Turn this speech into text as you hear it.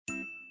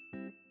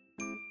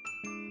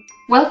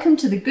Welcome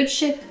to the Good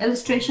Ship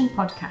Illustration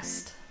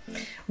Podcast.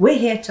 We're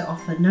here to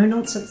offer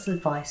no-nonsense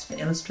advice for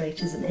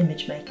illustrators and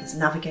image makers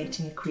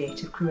navigating a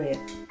creative career.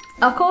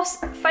 Our course,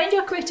 Find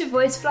Your Creative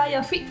Voice, Fly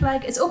Your Freak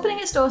Flag, is opening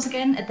its doors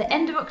again at the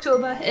end of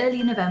October,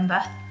 early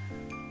November.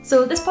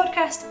 So this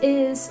podcast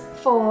is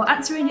for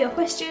answering your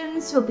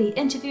questions. We'll be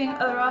interviewing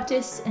other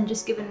artists and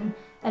just giving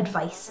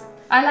advice.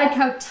 I like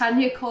how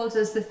Tanya calls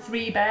us the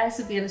three bears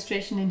of the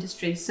illustration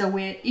industry. So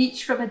we're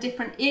each from a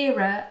different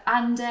era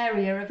and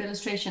area of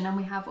illustration, and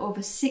we have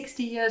over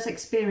 60 years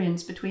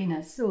experience between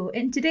us. So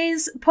in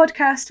today's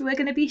podcast, we're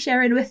going to be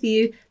sharing with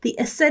you the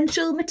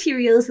essential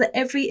materials that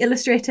every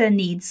illustrator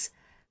needs.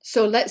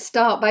 So let's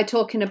start by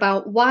talking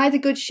about why the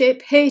Good Ship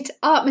hate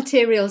art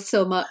materials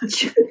so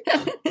much.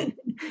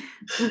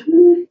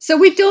 So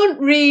we don't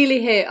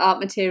really hate art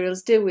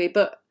materials, do we?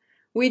 But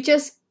we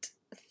just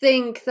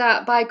think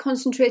that by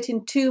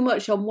concentrating too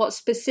much on what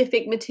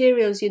specific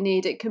materials you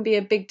need, it can be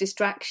a big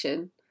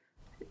distraction.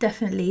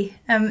 Definitely.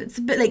 It's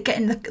a bit like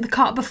getting the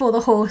cart before the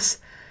horse.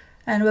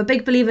 And we're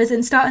big believers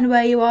in starting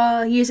where you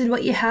are, using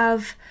what you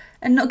have,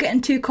 and not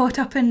getting too caught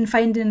up in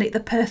finding like the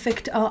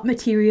perfect art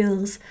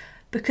materials,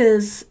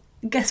 because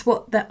guess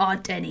what? There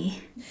aren't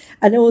any.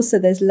 And also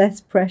there's less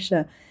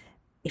pressure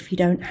if you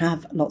don't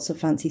have lots of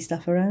fancy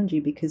stuff around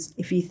you, because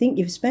if you think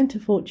you've spent a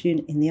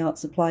fortune in the art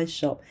supplies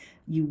shop,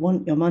 you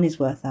want your money's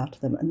worth out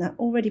of them, and that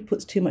already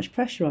puts too much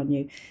pressure on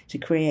you to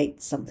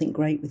create something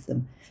great with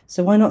them.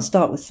 So why not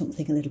start with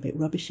something a little bit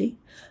rubbishy,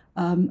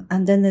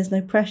 and then there's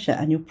no pressure,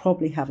 and you'll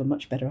probably have a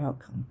much better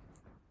outcome.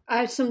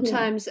 I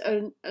sometimes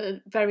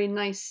a very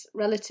nice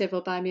relative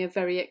will buy me a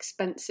very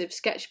expensive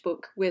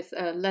sketchbook with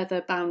a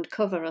leather bound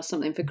cover or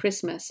something for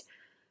Christmas,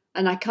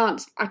 and I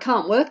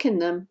can't work in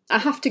them. I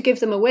have to give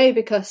them away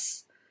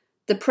because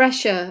the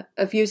pressure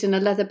of using a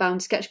leather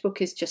bound sketchbook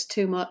is just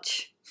too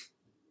much.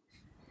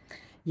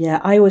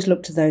 Yeah, I always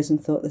looked at those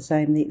and thought the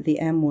same. The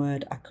M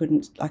word, I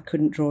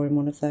couldn't draw in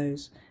one of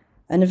those.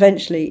 And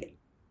eventually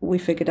we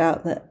figured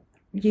out that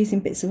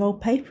using bits of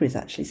old paper is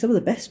actually, some of the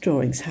best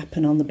drawings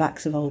happen on the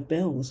backs of old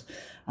bills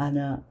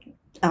and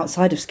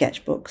outside of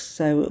sketchbooks.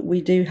 So we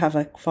do have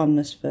a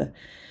fondness for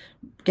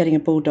getting a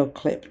bulldog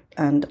clip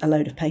and a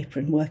load of paper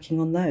and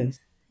working on those.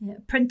 Yeah,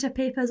 printer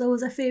paper is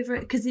always a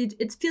favourite because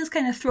it feels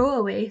kind of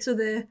throwaway. So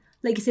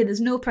like you say, there's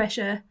no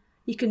pressure.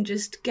 You can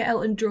just get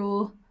out and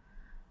draw.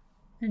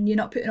 And you're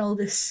not putting all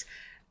this,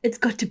 it's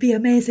got to be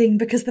amazing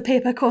because the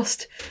paper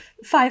cost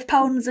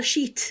 £5 a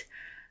sheet.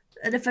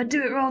 And if I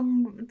do it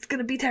wrong, it's going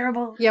to be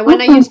terrible. Yeah,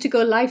 when I used to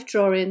go life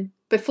drawing,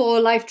 before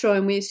life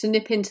drawing, we used to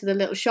nip into the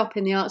little shop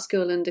in the art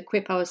school and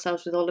equip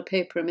ourselves with all the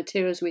paper and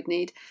materials we'd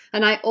need.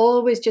 And I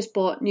always just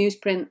bought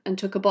newsprint and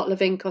took a bottle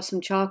of ink or some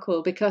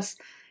charcoal because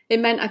it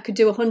meant I could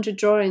do 100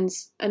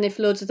 drawings. And if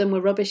loads of them were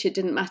rubbish, it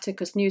didn't matter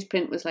because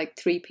newsprint was like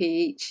 3p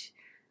each.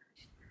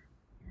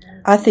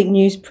 I think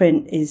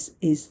newsprint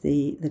is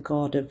the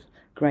god of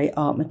great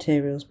art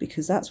materials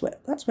because that's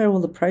where all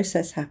the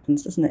process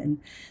happens, doesn't it? And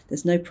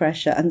there's no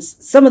pressure. And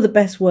some of the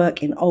best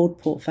work in old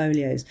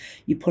portfolios,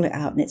 you pull it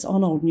out and it's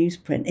on old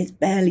newsprint. It's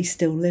barely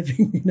still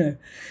living, you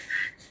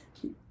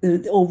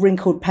know. All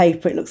wrinkled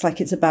paper, it looks like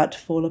it's about to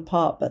fall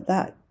apart. But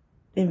that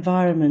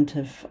environment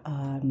of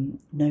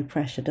no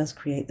pressure does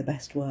create the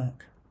best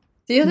work.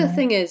 The other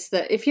thing is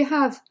that if you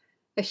have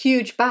a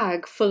huge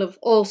bag full of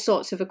all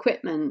sorts of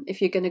equipment, if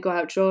you're going to go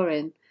out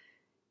drawing,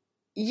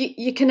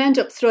 you can end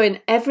up throwing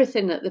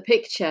everything at the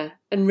picture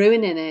and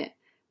ruining it.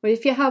 But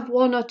if you have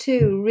one or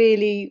two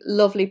really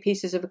lovely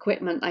pieces of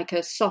equipment, like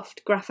a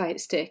soft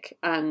graphite stick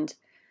and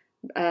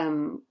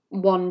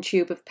one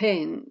tube of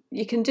paint,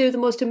 you can do the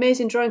most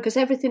amazing drawing because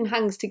everything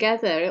hangs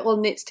together. It all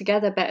knits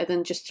together better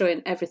than just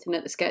throwing everything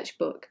at the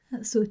sketchbook.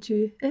 That's so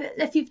true.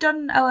 If you've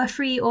done our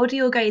free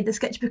audio guide, The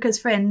Sketchbooker's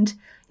Friend,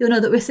 you'll know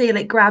that we say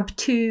like grab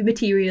two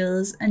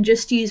materials and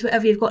just use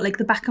whatever you've got, like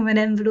the back of an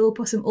envelope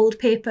or some old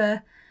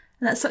paper.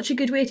 And that's such a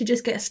good way to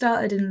just get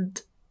started and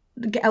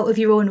get out of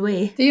your own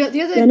way. The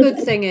other good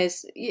thing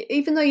is,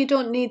 even though you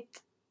don't need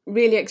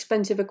really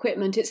expensive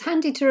equipment, it's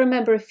handy to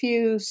remember a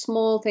few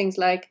small things,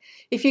 like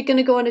if you're going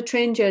to go on a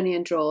train journey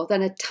and draw,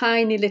 then a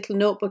tiny little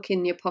notebook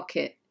in your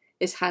pocket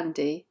is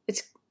handy.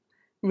 It's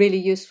really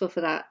useful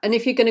for that. And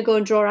if you're going to go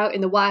and draw out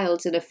in the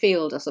wilds in a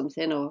field or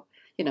something, or,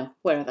 you know,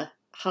 wherever,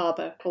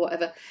 harbour or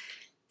whatever,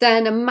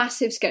 then a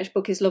massive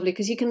sketchbook is lovely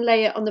because you can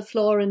lay it on the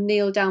floor and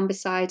kneel down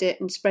beside it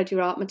and spread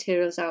your art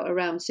materials out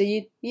around. So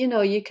you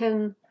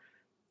can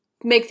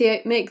make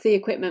the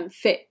equipment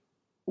fit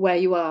where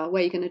you are,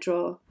 where you're going to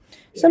draw.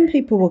 Some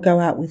people will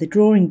go out with a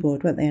drawing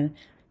board, won't they?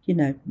 You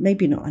know,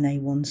 maybe not an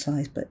A1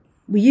 size, but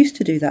we used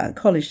to do that at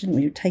college, didn't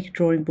we? You'd take a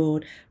drawing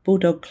board,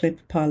 bulldog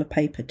clip a pile of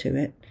paper to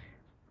it.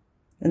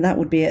 And that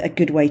would be a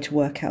good way to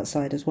work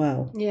outside as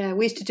well. Yeah,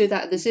 we used to do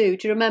that at the zoo.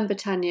 Do you remember,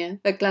 Tanya,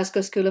 at Glasgow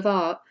School of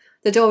Art?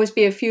 There'd always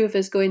be a few of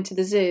us going to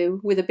the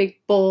zoo with a big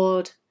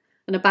board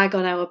and a bag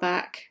on our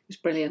back. It was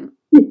brilliant.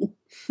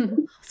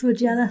 So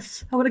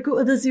jealous. I want to go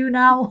to the zoo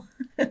now.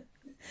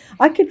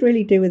 I could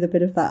really do with a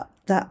bit of that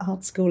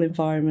art school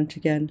environment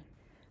again.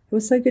 It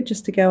was so good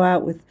just to go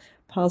out with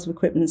piles of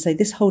equipment and say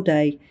this whole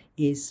day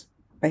is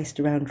based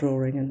around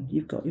drawing, and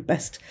you've got your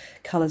best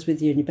colours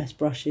with you and your best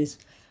brushes.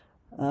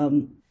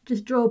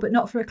 Just draw, but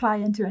not for a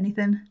client or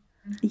anything.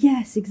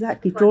 Yes,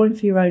 exactly. Drawing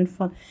for your own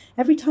fun.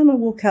 Every time I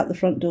walk out the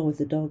front door with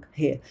the dog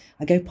here,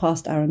 I go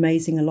past our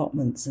amazing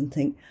allotments and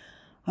think,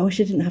 I wish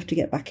I didn't have to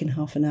get back in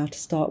half an hour to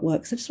start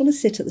work. So I just want to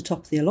sit at the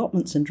top of the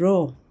allotments and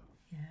draw.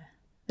 Yeah,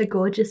 they're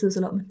gorgeous, those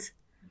allotments.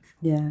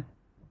 Yeah,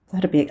 I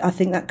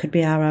think that could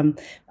be our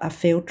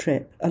field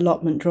trip,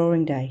 allotment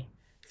drawing day.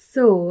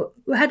 So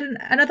we had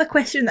another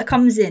question that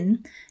comes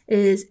in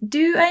is,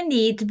 do I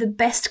need the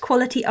best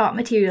quality art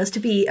materials to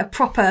be a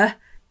proper,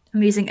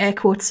 I'm using air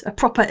quotes, a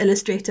proper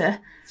illustrator?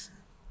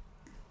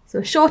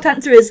 So short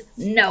answer is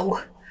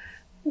no.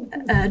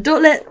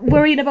 Don't let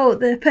worrying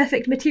about the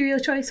perfect material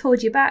choice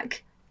hold you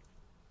back.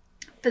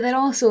 But then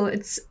also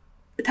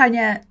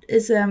Tanya's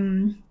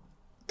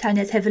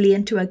heavily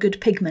into her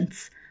good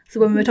pigments. So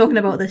when we were talking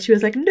about this, she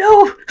was like,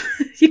 no,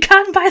 you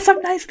can buy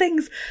some nice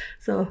things.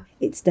 So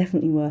it's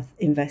definitely worth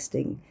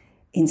investing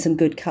in some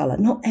good colour.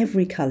 Not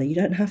every colour. You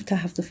don't have to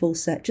have the full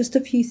set. Just a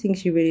few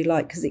things you really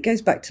like, because it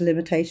goes back to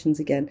limitations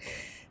again.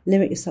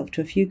 Limit yourself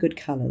to a few good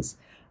colours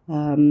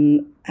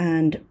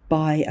and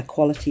buy a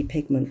quality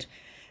pigment.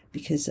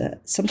 Because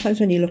sometimes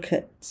when you look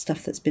at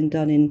stuff that's been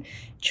done in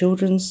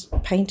children's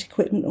paint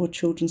equipment or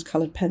children's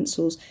coloured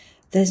pencils,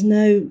 there's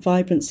no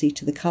vibrancy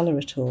to the colour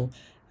at all.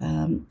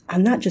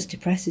 And that just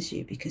depresses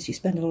you, because you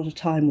spend a lot of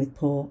time with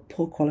poor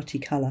quality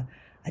colour,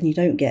 and you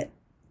don't get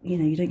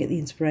the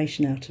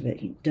inspiration out of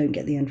it. You don't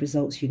get the end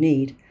results you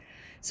need.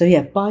 So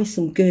yeah, buy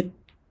some good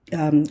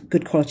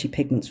quality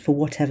pigments for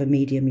whatever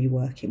medium you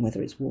work in,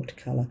 whether it's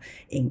watercolour,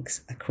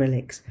 inks,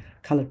 acrylics,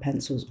 coloured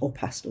pencils or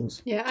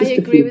pastels. Yeah, I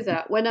agree with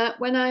that. When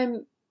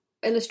I'm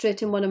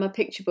illustrating one of my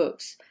picture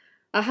books,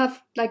 I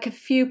have like a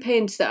few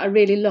paints that I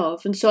really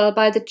love, and so I'll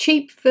buy the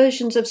cheap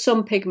versions of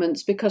some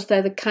pigments because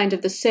they're the kind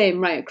of the same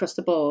right across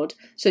the board,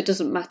 so it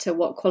doesn't matter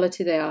what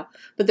quality they are.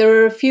 But there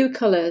are a few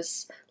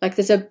colours, like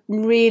there's a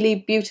really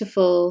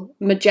beautiful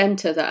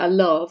magenta that I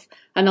love,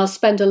 and I'll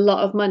spend a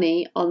lot of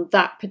money on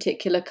that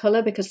particular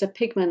colour because the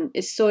pigment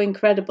is so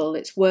incredible,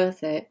 it's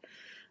worth it.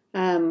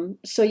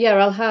 So yeah,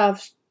 I'll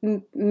have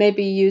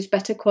maybe use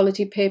better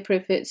quality paper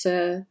if it's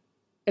a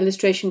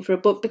illustration for a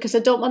book, because I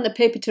don't want the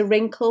paper to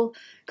wrinkle,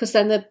 because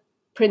then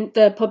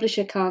the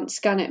publisher can't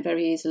scan it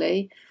very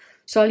easily.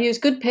 So I'll use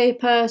good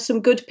paper,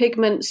 some good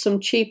pigments, some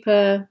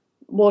cheaper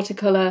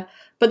watercolour,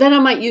 but then I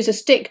might use a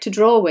stick to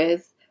draw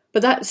with,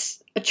 but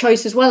that's a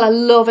choice as well. I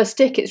love a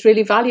stick, it's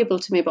really valuable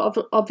to me,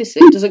 but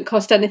obviously it doesn't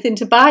cost anything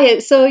to buy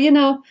it. So,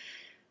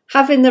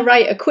 having the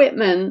right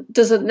equipment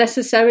doesn't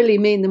necessarily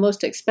mean the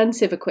most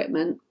expensive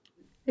equipment.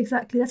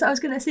 Exactly, that's what I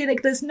was going to say.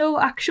 Like, there's no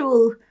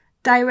actual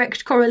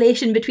direct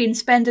correlation between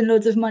spending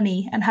loads of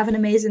money and having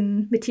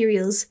amazing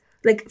materials.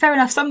 Like, fair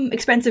enough, some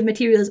expensive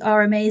materials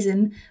are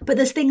amazing, but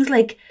there's things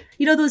like,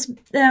 those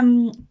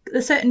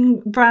the certain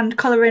brand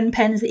colouring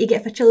pens that you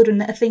get for children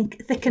that are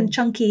thick and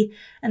chunky,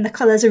 and the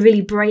colours are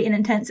really bright and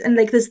intense. And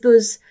like, there's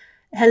those,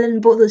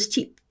 Helen bought those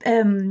cheap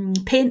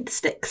paint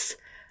sticks,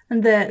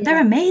 and they're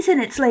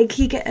amazing. It's like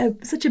you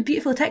get such a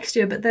beautiful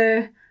texture, but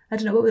they're, I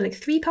don't know, what was it, like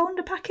 £3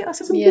 a packet or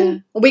something? Yeah,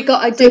 we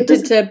got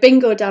addicted to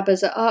bingo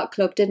dabbers at Art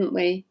Club, didn't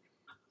we?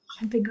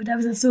 Bingo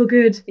dabbers are so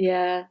good.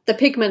 Yeah, the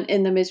pigment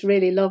in them is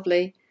really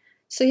lovely.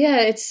 So yeah,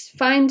 it's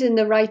finding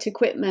the right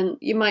equipment.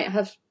 You might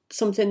have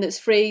something that's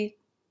free.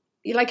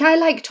 I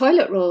like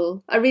toilet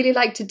roll. I really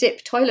like to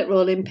dip toilet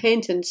roll in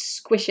paint and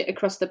squish it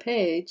across the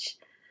page.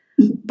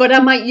 But I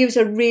might use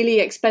a really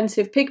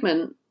expensive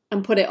pigment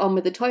and put it on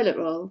with the toilet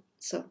roll.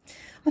 So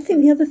I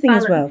think the other thing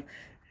as well,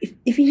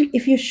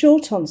 if you're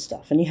short on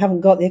stuff and you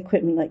haven't got the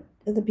equipment, like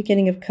at the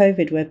beginning of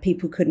COVID where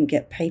people couldn't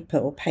get paper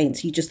or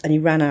paints,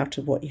 you ran out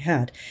of what you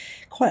had.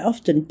 Quite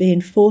often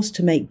being forced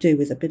to make do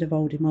with a bit of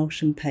old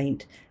emulsion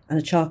paint and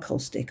a charcoal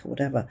stick or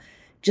whatever,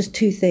 just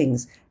two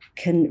things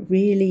can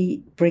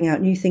really bring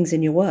out new things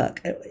in your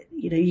work.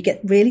 You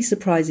get really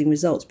surprising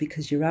results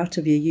because you're out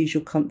of your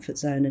usual comfort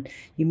zone and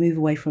you move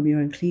away from your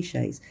own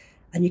cliches.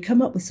 And you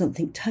come up with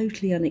something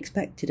totally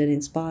unexpected and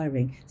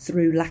inspiring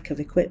through lack of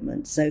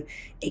equipment. So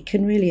it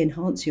can really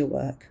enhance your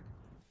work.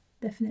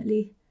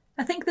 Definitely.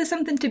 I think there's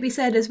something to be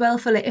said as well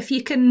for, like, if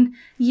you can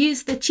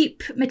use the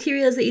cheap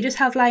materials that you just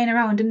have lying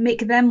around and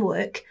make them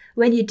work,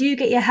 when you do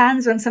get your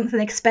hands on something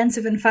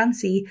expensive and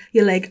fancy,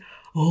 you're like,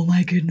 oh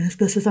my goodness,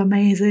 this is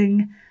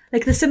amazing.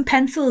 Like, there's some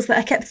pencils that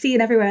I kept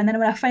seeing everywhere, and then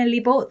when I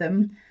finally bought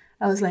them,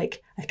 I was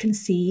like, I can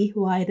see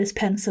why this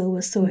pencil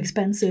was so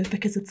expensive,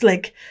 because it's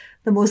like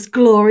the most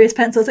glorious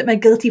pencil. It's like my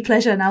guilty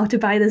pleasure now to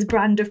buy this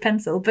brand of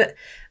pencil. But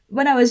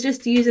when I was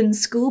just using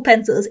school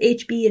pencils,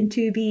 HB and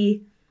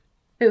 2B,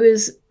 it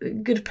was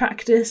good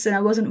practice, and I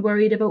wasn't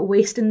worried about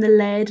wasting the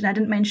lead, and I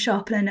didn't mind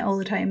sharpening it all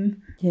the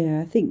time. Yeah,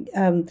 I think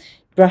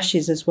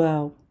brushes as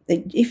well.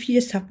 If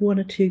you just have one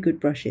or two good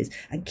brushes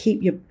and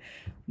keep your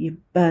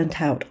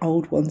burnt out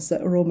old ones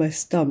that are almost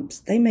stumps,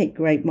 they make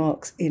great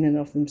marks in and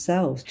of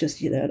themselves.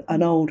 Just,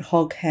 an old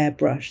hog hair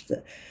brush,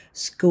 the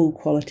school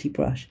quality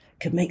brush,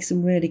 can make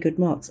some really good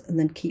marks, and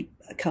then keep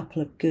a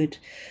couple of good,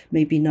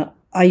 maybe not.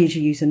 I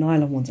usually use the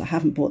nylon ones. I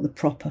haven't bought the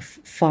proper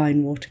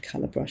fine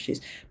watercolour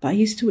brushes, but I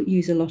used to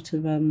use a lot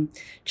of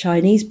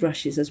Chinese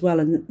brushes as well,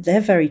 and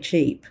they're very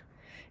cheap.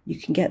 You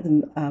can get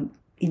them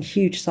in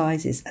huge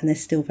sizes, and they're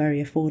still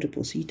very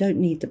affordable. So you don't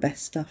need the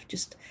best stuff.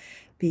 Just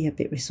be a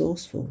bit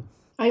resourceful.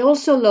 I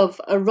also love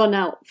a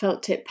run-out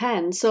felt tip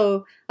pen.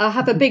 So I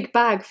have a big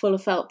bag full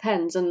of felt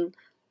pens, and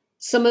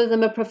some of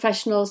them are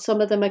professional,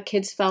 some of them are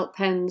kids' felt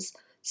pens.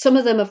 Some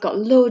of them have got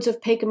loads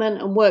of pigment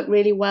and work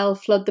really well,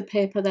 flood the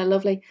paper, they're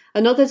lovely.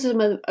 And others of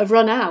them have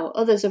run out,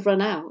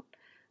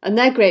 And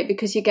they're great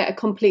because you get a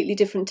completely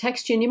different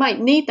texture. And you might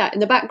need that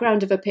in the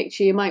background of a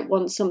picture. You might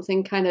want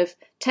something kind of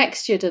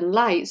textured and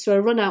light. So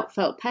a run-out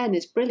felt pen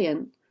is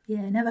brilliant.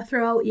 Yeah, never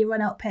throw out your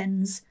run-out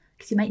pens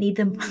because you might need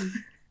them.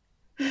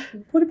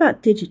 What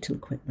about digital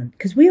equipment?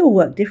 Because we all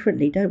work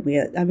differently, don't we?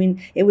 I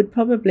mean, it would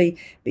probably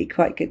be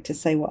quite good to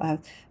say what our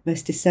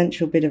most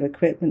essential bit of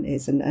equipment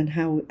is and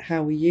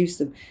how we use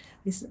them.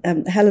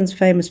 Helen's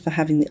famous for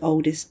having the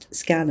oldest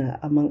scanner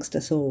amongst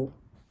us all.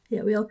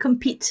 Yeah, we all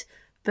compete,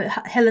 but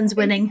Helen's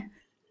winning.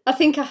 I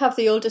think I have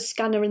the oldest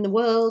scanner in the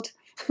world.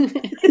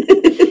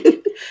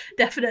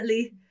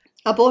 Definitely.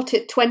 I bought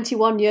it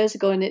 21 years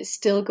ago and it's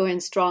still going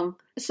strong.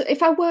 So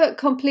if I work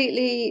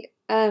completely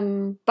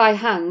by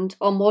hand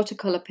on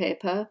watercolour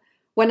paper,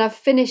 when I've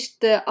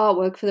finished the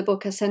artwork for the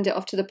book, I send it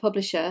off to the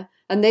publisher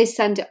and they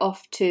send it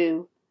off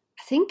to,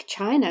 I think,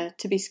 China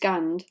to be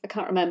scanned. I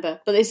can't remember,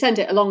 but they send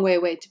it a long way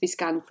away to be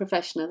scanned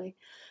professionally.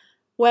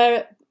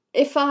 Where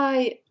if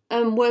I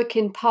am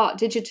working part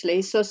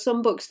digitally, so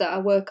some books that I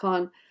work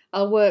on,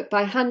 I'll work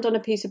by hand on a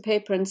piece of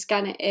paper and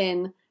scan it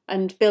in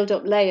and build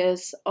up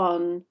layers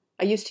on,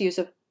 I used to use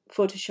a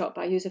Photoshop,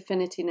 but I use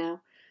Affinity now.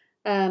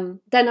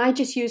 Then I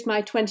just use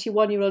my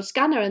 21-year-old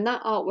scanner and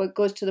that artwork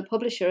goes to the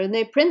publisher and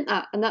they print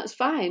that and that's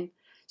fine.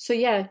 So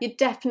yeah, you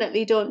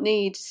definitely don't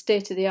need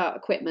state-of-the-art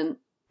equipment.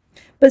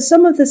 But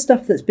some of the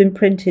stuff that's been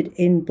printed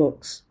in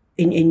books,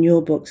 in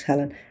your books,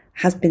 Helen,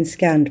 has been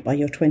scanned by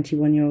your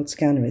 21-year-old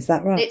scanner, is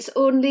that right? It's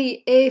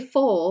only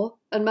A4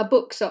 and my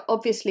books are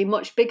obviously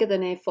much bigger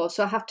than A4,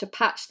 so I have to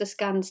patch the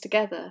scans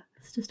together.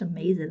 It's just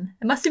amazing.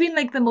 It must have been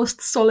like the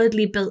most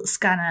solidly built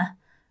scanner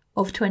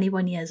of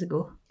 21 years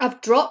ago.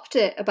 I've dropped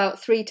it about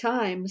 3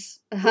 times.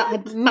 I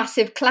had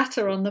massive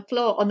clatter on the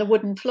floor, on the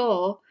wooden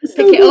floor.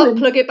 Pick it up,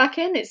 plug it back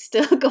in, it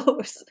still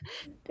goes.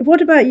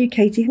 What about you,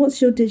 Katie?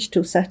 What's your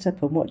digital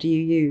setup and what do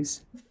you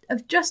use?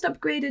 I've just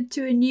upgraded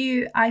to a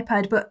new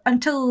iPad, but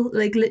until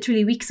like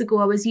literally weeks ago,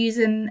 I was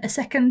using a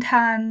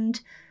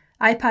second-hand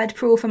iPad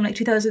Pro from like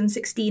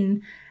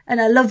 2016, and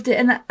I loved it.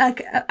 And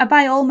I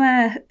buy all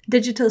my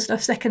digital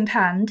stuff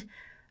second-hand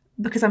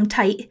because I'm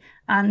tight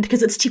and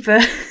because it's cheaper.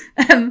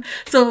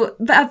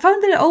 But I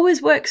found that it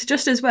always works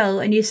just as well.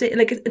 And you say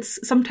like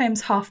it's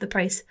sometimes half the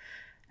price.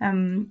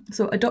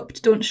 So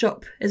adopt, don't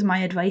shop is my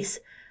advice.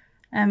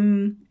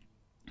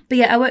 But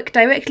yeah, I work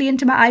directly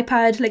into my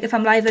iPad, like if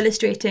I'm live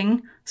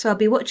illustrating. So I'll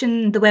be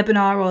watching the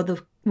webinar or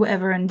the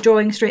whatever and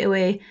drawing straight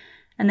away.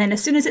 And then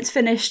as soon as it's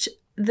finished,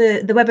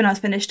 the webinar's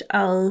finished,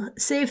 I'll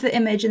save the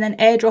image and then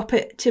airdrop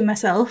it to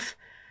myself.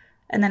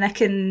 And then I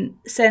can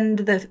send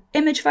the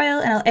image file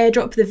and I'll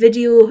airdrop the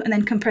video and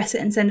then compress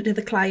it and send it to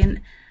the client.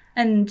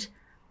 And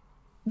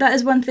that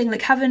is one thing,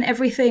 like having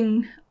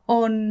everything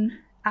on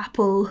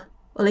Apple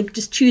or like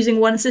just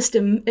choosing one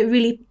system, it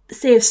really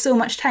saves so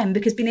much time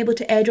because being able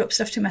to airdrop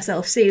stuff to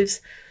myself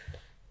saves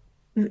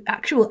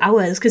actual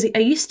hours. Because I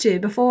used to,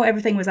 before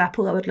everything was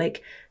Apple, I would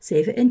like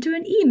save it into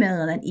an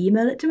email and then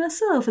email it to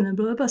myself and then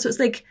blah, blah, blah. So it's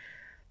like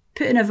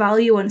putting a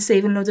value on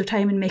saving loads of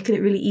time and making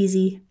it really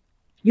easy.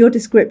 Your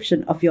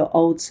description of your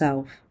old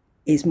self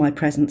is my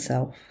present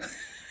self.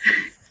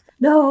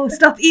 No,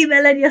 stop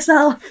emailing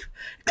yourself.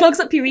 Clogs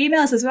up your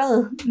emails as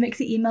well. Makes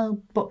the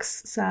email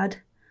box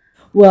sad.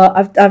 Well,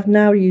 I've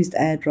now used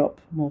AirDrop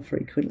more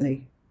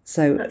frequently.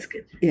 So that's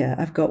good. Yeah,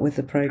 I've got with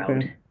the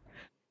program. Proud.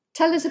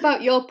 Tell us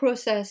about your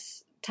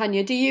process,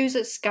 Tanya. Do you use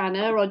a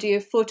scanner or do you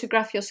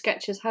photograph your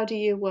sketches? How do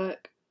you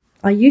work?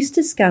 I used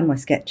to scan my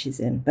sketches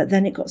in, but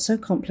then it got so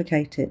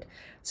complicated.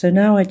 So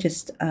now I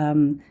just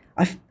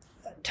I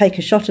take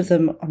a shot of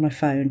them on my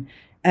phone,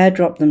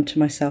 airdrop them to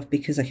myself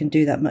because I can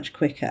do that much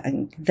quicker,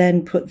 and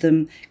then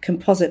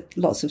composite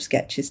lots of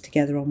sketches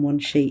together on one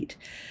sheet.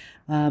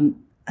 And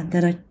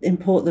then I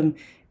import them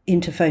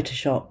into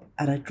Photoshop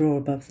and I draw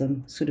above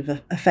them, sort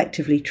of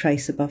effectively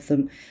trace above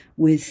them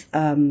with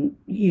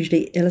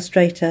usually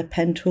Illustrator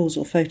pen tools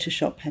or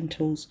Photoshop pen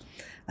tools,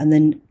 and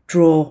then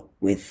draw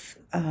with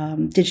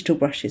digital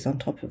brushes on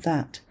top of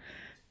that.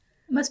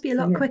 It must be a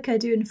lot quicker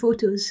doing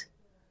photos.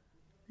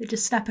 They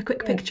just snap a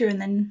quick picture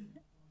and then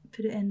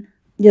put it in.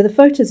 Yeah, the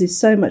photos is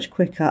so much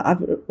quicker.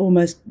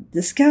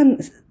 The scan,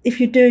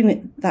 if you're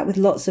doing that with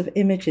lots of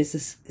images,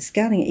 the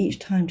scanning each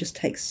time just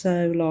takes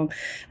so long.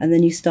 And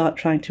then you start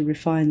trying to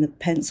refine the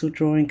pencil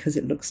drawing because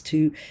it looks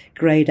too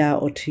greyed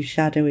out or too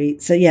shadowy.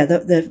 So yeah,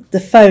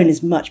 the phone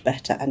is much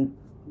better and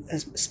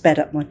has sped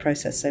up my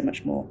process so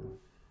much more.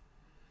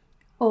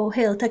 Oh,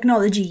 hail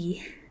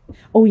technology.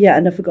 Oh yeah,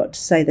 and I forgot to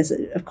say, there's a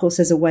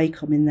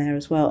Wacom in there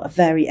as well, a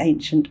very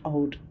ancient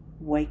old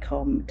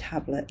Wacom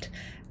tablet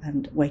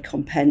and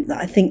Wacom pen.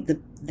 I think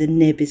the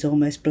nib is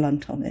almost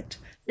blunt on it.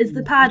 Is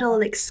the pad all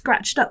like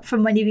scratched up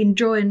from when you've been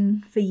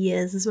drawing for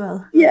years as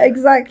well? Yeah,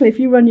 exactly. If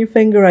you run your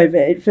finger over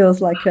it, it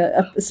feels like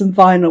some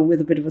vinyl with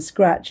a bit of a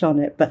scratch on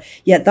it. But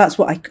yeah, that's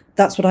what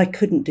I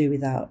couldn't do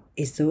without,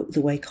 is the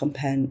Wacom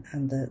pen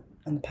and the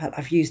pad.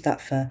 I've used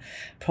that for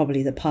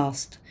probably the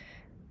past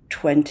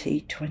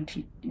 20,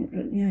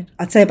 yeah,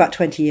 I'd say about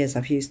 20 years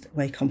I've used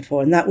Wacom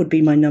for, and that would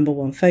be my number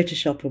one,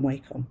 Photoshop and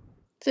Wacom.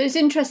 So it's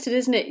interesting,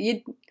 isn't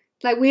it?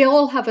 We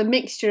all have a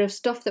mixture of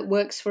stuff that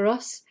works for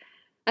us.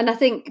 And I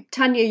think,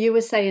 Tanya, you were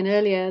saying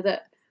earlier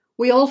that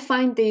we all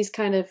find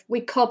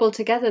we cobble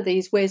together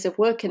these ways of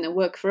working that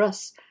work for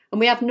us. And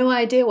we have no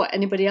idea what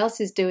anybody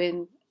else is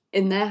doing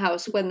in their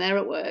house when they're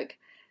at work.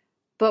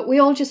 But we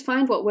all just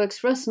find what works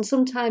for us. And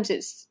sometimes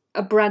it's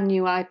a brand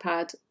new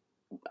iPad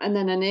and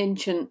then an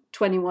ancient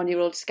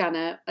 21-year-old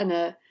scanner.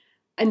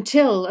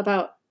 Until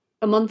about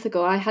a month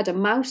ago, I had a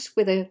mouse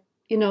with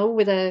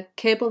a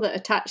cable that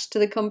attached to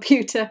the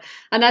computer.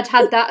 And I'd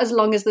had that as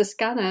long as the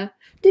scanner.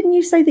 Didn't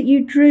you say that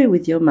you drew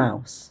with your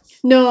mouse?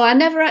 No, I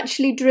never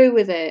actually drew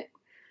with it.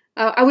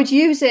 I would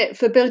use it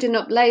for building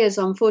up layers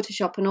on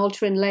Photoshop and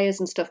altering layers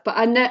and stuff, but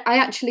I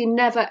actually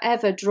never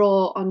ever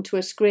draw onto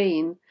a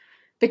screen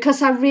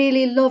because I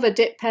really love a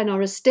dip pen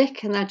or a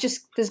stick, and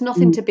there's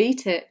nothing to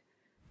beat it.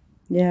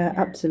 Yeah,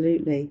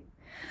 absolutely.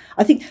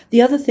 I think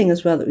the other thing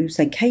as well that we were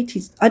saying,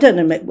 I don't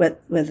know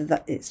whether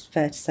that it's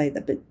fair to say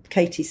that, but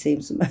Katie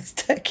seems the most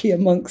techie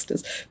amongst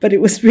us. But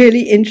it was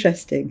really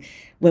interesting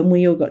when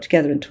we all got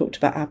together and talked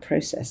about our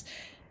process,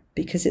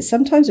 because it's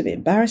sometimes a bit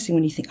embarrassing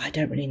when you think, I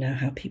don't really know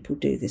how people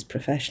do this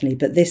professionally,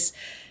 but this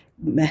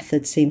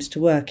method seems to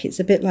work. It's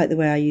a bit like the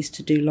way I used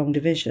to do long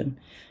division.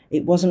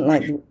 It wasn't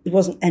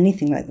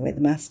anything like the way the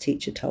maths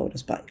teacher told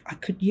us, but I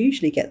could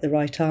usually get the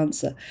right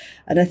answer.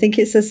 And I think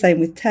it's the same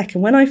with tech.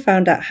 And when I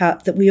found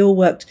out that we all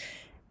worked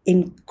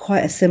in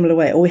quite a similar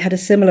way, or we had a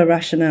similar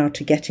rationale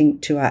to getting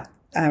to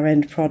our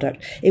end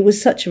product, it was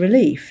such a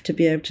relief to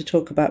be able to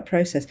talk about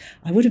process.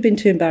 I would have been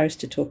too embarrassed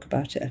to talk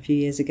about it a few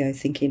years ago,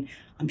 thinking,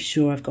 I'm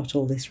sure I've got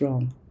all this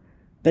wrong.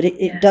 But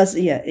it does,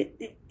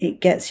 it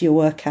gets your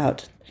work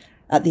out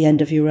at the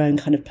end of your own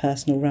kind of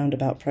personal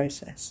roundabout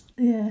process.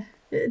 Yeah.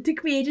 It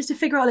took me ages to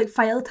figure out like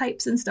file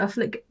types and stuff.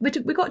 Like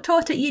we got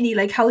taught at uni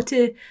like how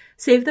to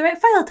save the right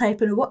file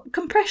type and what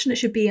compression it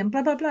should be and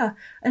blah blah blah.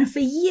 And for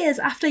years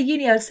after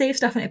uni, I'd save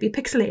stuff and it'd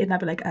be pixelated, and I'd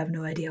be like, I have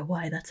no idea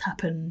why that's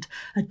happened.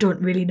 I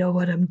don't really know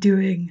what I'm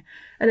doing,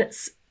 and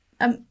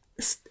I'm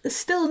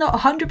still not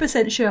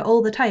 100% sure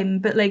all the time.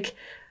 But like,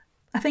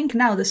 I think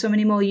now there's so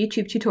many more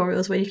YouTube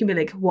tutorials where you can be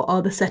like, what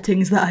are the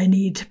settings that I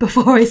need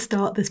before I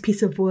start this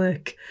piece of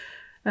work?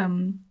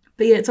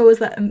 But yeah, it's always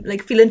that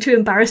like feeling too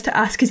embarrassed to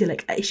ask because you're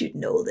like, I should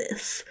know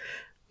this.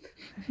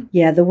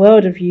 Yeah, the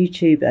world of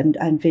YouTube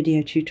and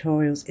video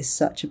tutorials is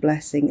such a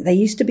blessing. They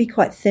used to be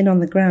quite thin on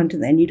the ground,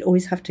 didn't they? And you'd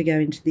always have to go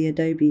into the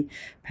Adobe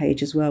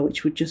page as well,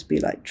 which would just be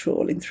like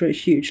trawling through a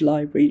huge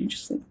library. You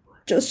just think,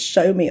 just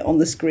show me on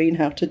the screen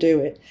how to do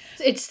it.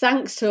 It's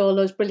thanks to all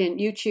those brilliant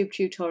YouTube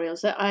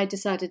tutorials that I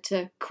decided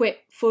to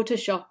quit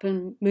Photoshop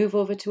and move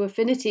over to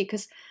Affinity,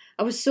 because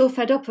I was so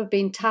fed up of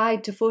being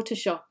tied to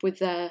Photoshop with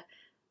their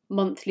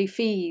monthly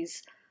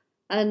fees,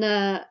 and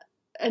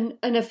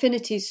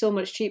Affinity is so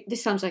much cheap.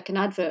 This sounds like an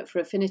advert for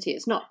Affinity.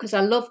 It's not, because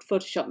I loved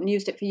Photoshop and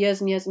used it for years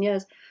and years and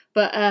years.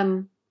 But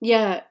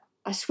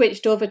I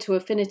switched over to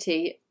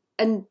Affinity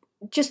and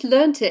just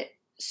learnt it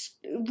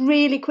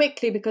really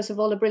quickly because of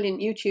all the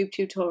brilliant YouTube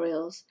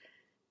tutorials.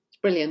 It's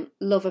brilliant.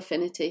 Love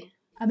Affinity.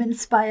 I'm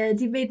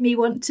inspired. You made me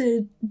want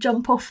to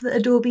jump off the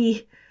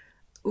Adobe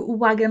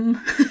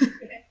wagon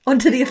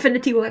onto the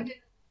Affinity one.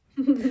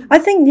 I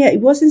think,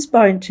 it was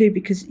inspiring too,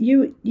 because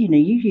you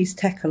use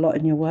tech a lot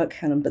in your work,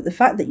 Helen, but the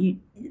fact that you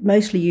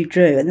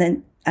drew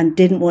and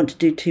didn't want to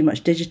do too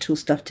much digital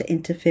stuff to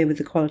interfere with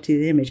the quality of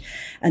the image,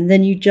 and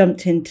then you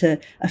jumped into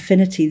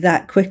Affinity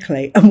that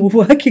quickly and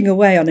were working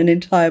away on an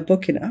entire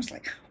book in it. I was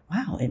like,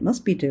 wow, it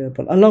must be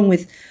doable, along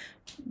with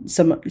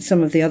some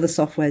of the other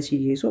softwares you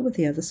use. What were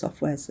the other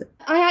softwares?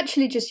 I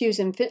actually just use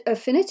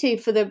Affinity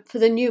for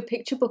the new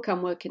picture book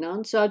I'm working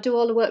on. So I do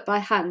all the work by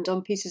hand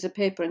on pieces of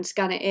paper and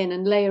scan it in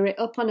and layer it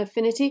up on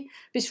Affinity.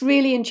 It's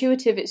really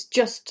intuitive. It's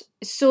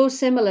so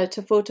similar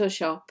to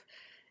Photoshop.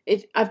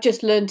 I've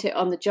just learnt it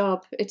on the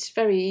job. It's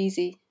very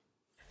easy.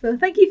 So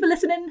thank you for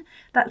listening.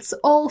 That's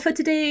all for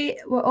today.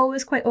 We're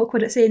always quite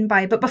awkward at saying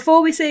bye. But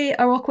before we say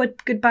our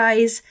awkward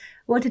goodbyes,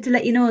 I wanted to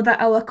let you know that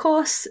our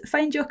course,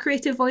 Find Your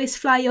Creative Voice,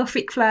 Fly Your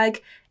Freak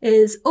Flag,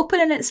 is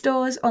opening its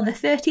doors on the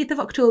 30th of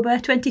October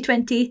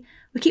 2020.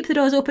 We keep the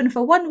doors open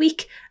for 1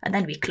 week and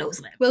then we close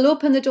them. We'll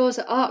open the doors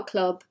at Art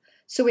Club.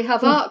 So we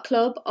have Art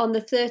Club on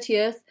the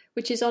 30th,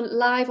 which is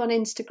live on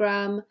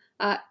Instagram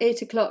at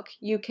 8 o'clock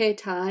UK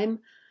time.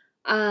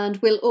 And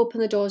we'll open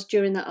the doors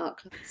during that Art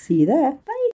Club. See you there. Bye.